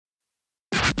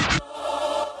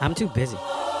I'm too busy.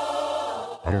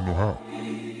 I don't know how.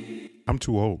 I'm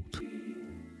too old.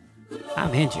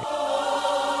 I'm injured.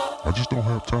 I just don't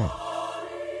have time.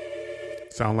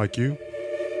 Sound like you?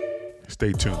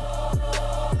 Stay tuned.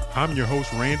 I'm your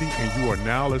host, Randy, and you are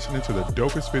now listening to the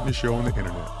dopest fitness show on the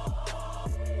internet.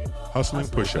 Hustling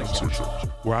Pushups,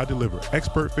 where I deliver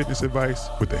expert fitness advice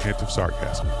with a hint of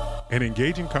sarcasm and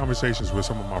engaging conversations with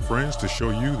some of my friends to show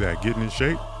you that getting in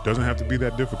shape doesn't have to be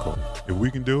that difficult. If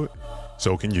we can do it,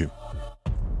 so can you.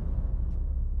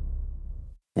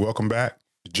 Welcome back.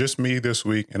 Just me this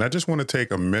week, and I just want to take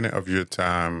a minute of your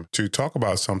time to talk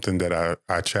about something that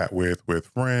I chat with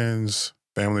friends,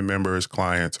 family members,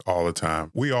 clients all the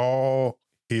time. We all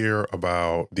hear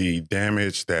about the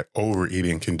damage that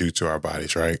overeating can do to our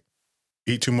bodies, right?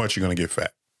 Eat too much, you're going to get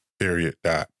fat. Period.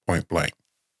 Dot. Point blank.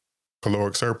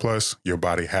 Caloric surplus, your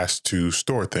body has to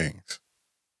store things.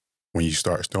 When you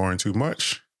start storing too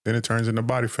much, then it turns into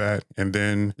body fat, and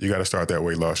then you got to start that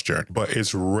weight loss journey. But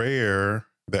it's rare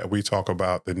that we talk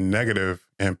about the negative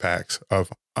impacts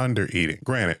of undereating.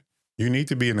 Granted, you need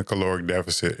to be in a caloric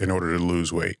deficit in order to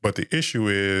lose weight. But the issue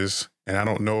is, and I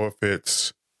don't know if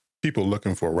it's people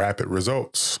looking for rapid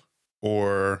results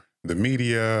or the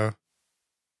media,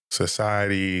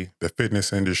 society, the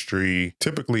fitness industry,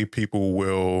 typically people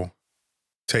will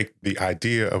take the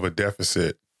idea of a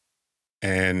deficit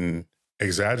and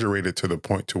exaggerate it to the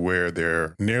point to where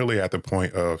they're nearly at the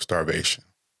point of starvation.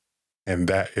 And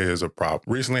that is a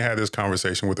problem. Recently I had this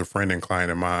conversation with a friend and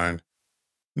client of mine.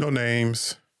 No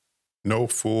names, no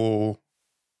full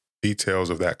details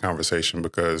of that conversation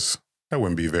because that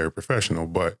wouldn't be very professional,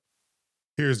 but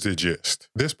here's the gist.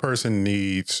 This person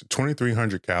needs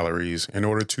 2,300 calories in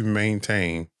order to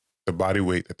maintain the body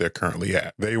weight that they're currently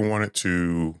at. They wanted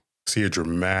to see a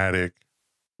dramatic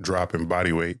drop in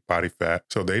body weight, body fat.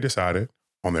 So they decided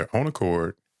on their own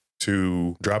accord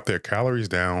to drop their calories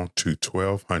down to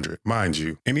 1,200. Mind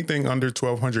you, anything under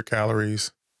 1,200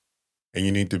 calories, and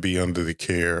you need to be under the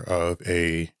care of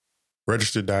a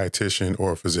registered dietitian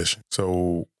or a physician.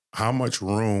 So how much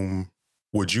room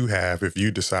would you have if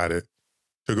you decided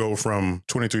to go from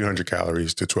 2,300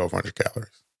 calories to 1,200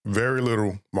 calories? Very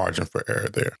little margin for error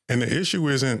there. And the issue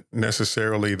isn't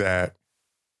necessarily that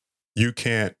you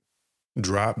can't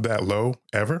drop that low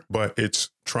ever, but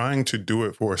it's trying to do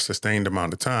it for a sustained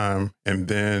amount of time and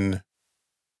then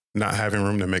not having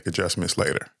room to make adjustments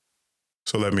later.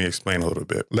 So let me explain a little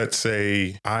bit. Let's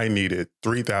say I needed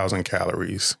 3,000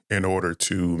 calories in order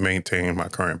to maintain my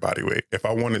current body weight. If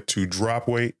I wanted to drop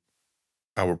weight,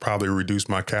 I would probably reduce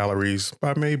my calories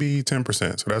by maybe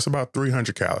 10%. So that's about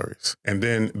 300 calories. And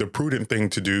then the prudent thing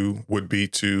to do would be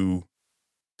to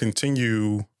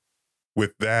continue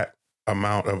with that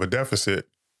amount of a deficit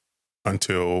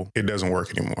until it doesn't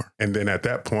work anymore. And then at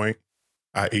that point,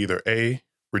 I either A,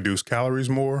 reduce calories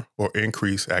more or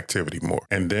increase activity more.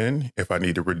 And then if I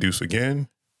need to reduce again,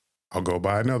 I'll go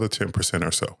by another 10%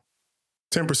 or so.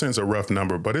 10% is a rough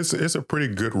number, but it's a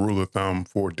pretty good rule of thumb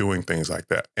for doing things like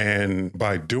that. And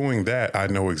by doing that, I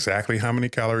know exactly how many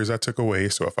calories I took away.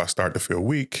 So if I start to feel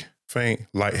weak, faint,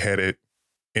 lightheaded,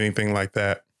 anything like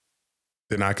that,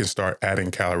 then I can start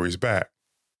adding calories back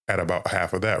at about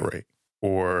half of that rate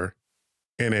or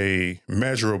in a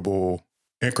measurable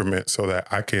increment so that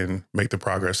I can make the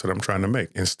progress that I'm trying to make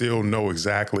and still know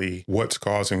exactly what's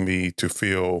causing me to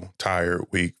feel tired,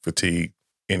 weak, fatigued,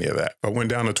 any of that. If I went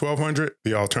down to 1,200,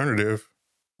 the alternative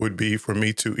would be for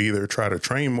me to either try to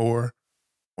train more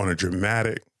on a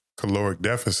dramatic caloric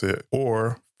deficit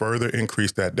or further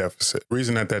increase that deficit. The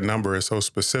reason that number is so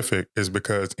specific is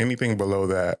because anything below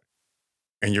that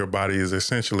and your body is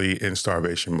essentially in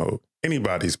starvation mode.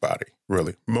 Anybody's body,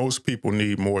 really. Most people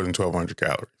need more than 1,200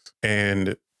 calories.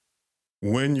 And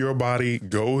when your body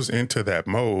goes into that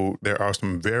mode, there are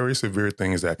some very severe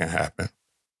things that can happen.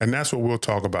 And that's what we'll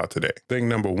talk about today. Thing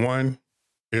number one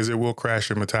is it will crash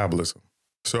your metabolism.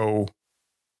 So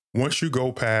once you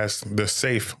go past the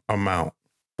safe amount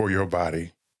for your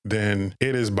body, then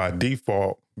it is by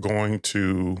default going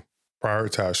to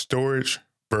prioritize storage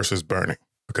versus burning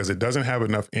because it doesn't have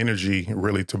enough energy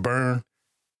really to burn.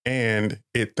 And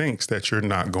it thinks that you're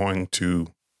not going to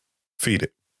feed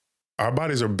it. Our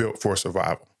bodies are built for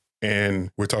survival. And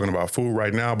we're talking about food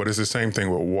right now, but it's the same thing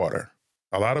with water.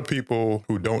 A lot of people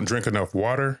who don't drink enough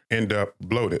water end up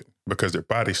bloated because their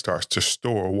body starts to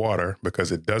store water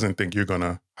because it doesn't think you're going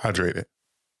to hydrate it.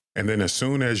 And then as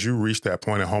soon as you reach that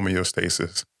point of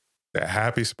homeostasis, that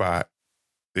happy spot,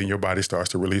 then your body starts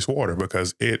to release water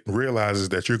because it realizes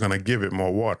that you're going to give it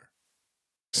more water.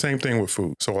 Same thing with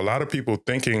food. So a lot of people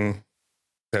thinking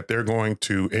that they're going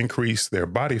to increase their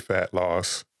body fat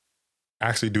loss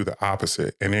actually do the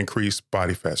opposite and increase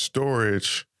body fat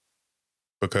storage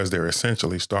because they're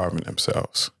essentially starving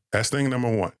themselves. That's thing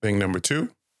number one. Thing number two,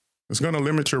 it's going to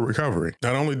limit your recovery.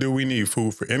 Not only do we need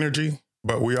food for energy,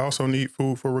 but we also need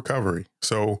food for recovery.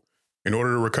 So in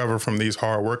order to recover from these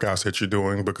hard workouts that you're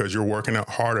doing because you're working out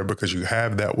harder because you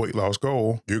have that weight loss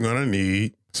goal, you're going to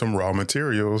need some raw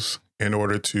materials in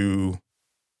order to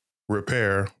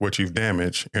repair what you've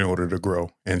damaged in order to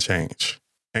grow and change.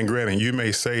 And granted, you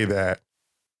may say that,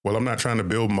 well, I'm not trying to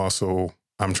build muscle,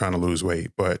 I'm trying to lose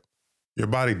weight, but your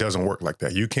body doesn't work like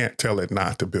that. You can't tell it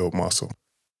not to build muscle.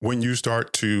 When you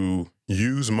start to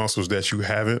use muscles that you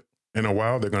haven't in a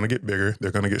while, they're going to get bigger,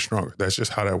 they're going to get stronger. That's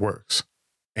just how that works.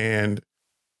 And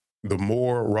the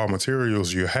more raw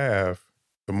materials you have,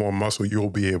 the more muscle you'll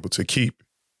be able to keep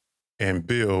and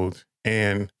build.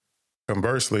 And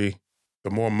conversely, the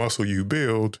more muscle you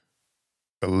build,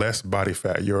 the less body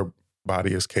fat your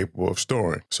body is capable of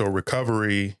storing. So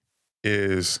recovery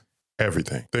is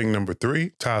everything. Thing number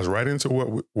three ties right into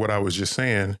what I was just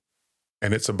saying,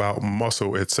 and it's about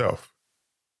muscle itself.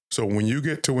 So when you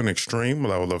get to an extreme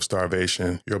level of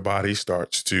starvation, your body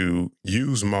starts to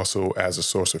use muscle as a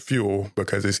source of fuel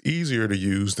because it's easier to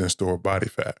use than store body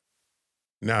fat.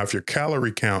 Now, if your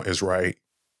calorie count is right,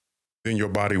 then your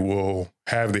body will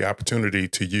have the opportunity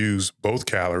to use both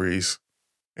calories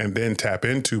and then tap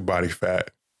into body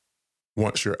fat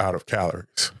once you're out of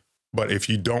calories. But if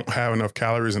you don't have enough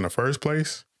calories in the first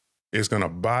place, it's going to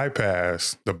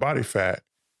bypass the body fat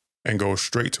and go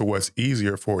straight to what's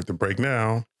easier for it to break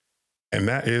down, and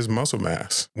that is muscle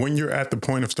mass. When you're at the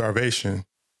point of starvation,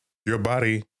 your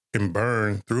body can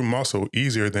burn through muscle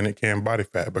easier than it can body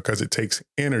fat because it takes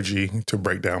energy to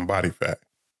break down body fat.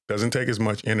 It doesn't take as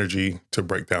much energy to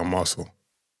break down muscle.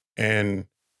 And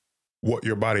what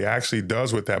your body actually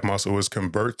does with that muscle is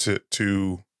converts it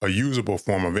to a usable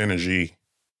form of energy,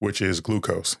 which is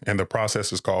glucose. And the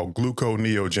process is called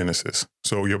gluconeogenesis.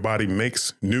 So your body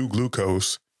makes new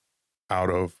glucose out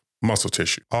of muscle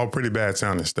tissue. All pretty bad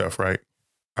sounding stuff, right?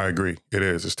 I agree. It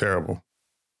is. It's terrible.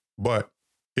 But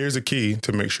here's the key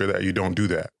to make sure that you don't do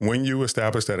that. When you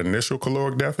establish that initial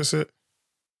caloric deficit,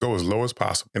 go as low as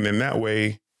possible. And then that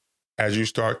way, as you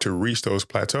start to reach those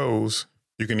plateaus,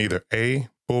 you can either A,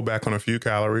 pull back on a few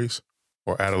calories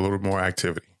or add a little more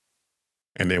activity.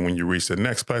 And then when you reach the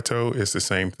next plateau, it's the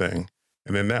same thing.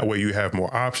 And then that way you have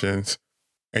more options,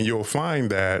 and you'll find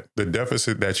that the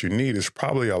deficit that you need is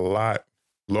probably a lot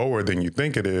lower than you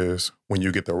think it is when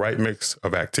you get the right mix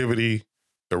of activity,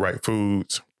 the right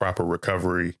foods, proper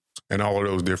recovery, and all of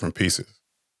those different pieces.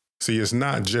 See, it's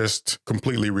not just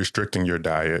completely restricting your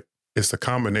diet. It's a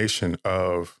combination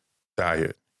of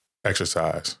diet,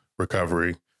 exercise,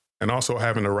 recovery, and also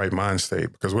having the right mind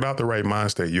state. Because without the right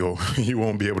mind state, you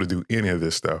won't be able to do any of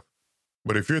this stuff.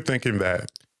 But if you're thinking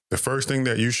that the first thing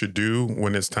that you should do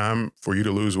when it's time for you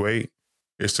to lose weight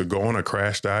is to go on a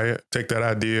crash diet, take that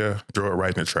idea, throw it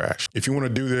right in the trash. If you want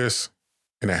to do this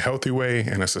in a healthy way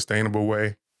and a sustainable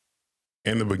way,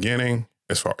 in the beginning,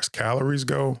 as far as calories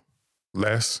go,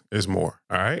 less is more.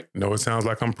 All right? No, it sounds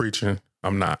like I'm preaching.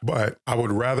 I'm not. But I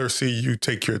would rather see you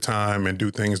take your time and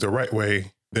do things the right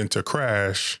way than to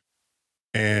crash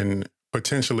and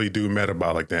potentially do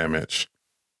metabolic damage,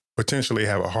 potentially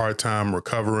have a hard time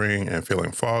recovering and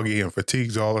feeling foggy and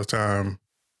fatigued all the time,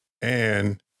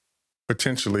 and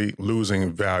potentially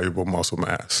losing valuable muscle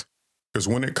mass. Because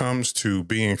when it comes to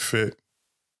being fit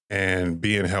and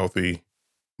being healthy,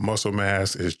 muscle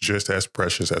mass is just as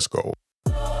precious as gold.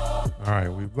 All right,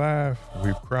 we've laughed,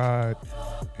 we've cried,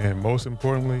 and most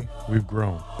importantly, we've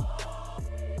grown.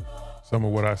 Some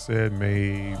of what I said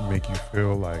may make you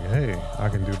feel like, hey, I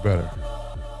can do better.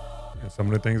 And some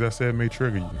of the things I said may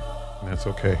trigger you, and that's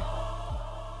okay.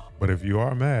 But if you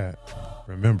are mad,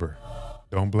 remember,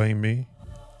 don't blame me,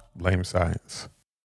 blame science.